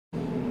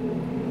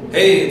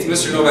Hey, it's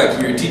Mr.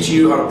 Novak here, teaching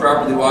you how to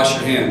properly wash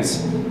your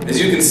hands.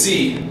 As you can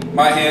see,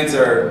 my hands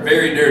are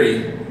very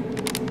dirty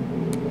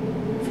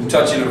from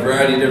touching a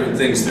variety of different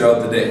things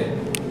throughout the day.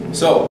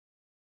 So,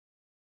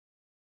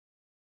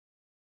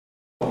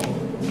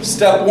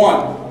 step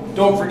one,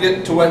 don't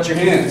forget to wet your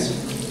hands.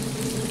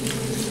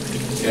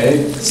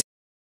 Okay?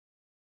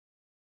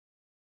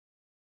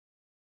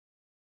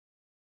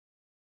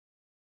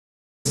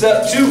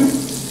 Step two,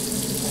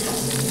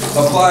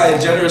 apply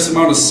a generous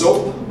amount of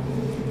soap.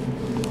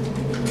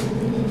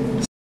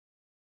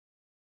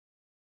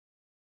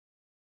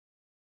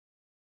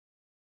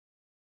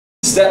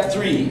 Step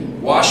three,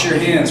 wash your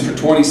hands for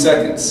 20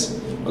 seconds.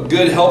 A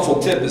good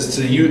helpful tip is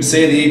to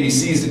say the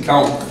ABCs to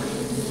count.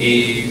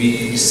 A,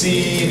 B, C,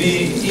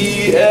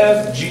 D, E,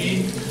 F,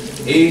 G,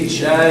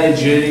 H, I,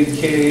 J,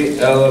 K,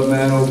 L, M,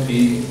 N, O,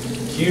 P,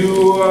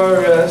 Q,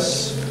 R,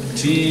 S,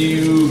 T,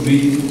 U,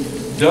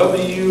 V,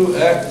 W,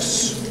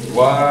 X,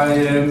 Y,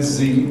 and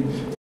Z.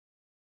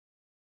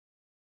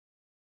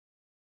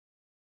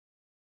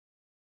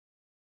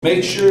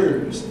 Make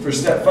sure for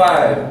step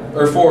 5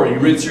 or 4 you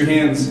rinse your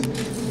hands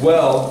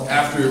well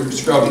after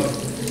scrubbing.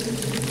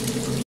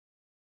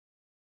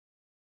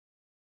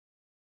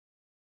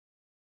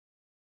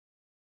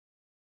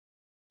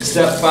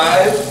 Step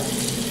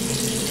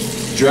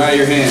 5, dry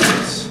your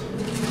hands.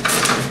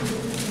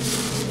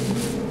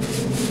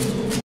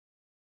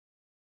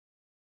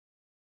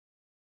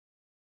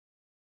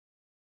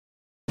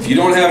 If you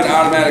don't have an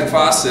automatic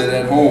faucet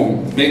at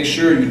home, make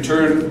sure you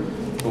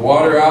turn the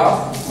water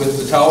off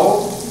with the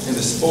towel and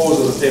dispose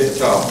of the paper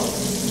towel.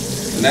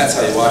 And that's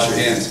how you wash your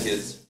hands, kids.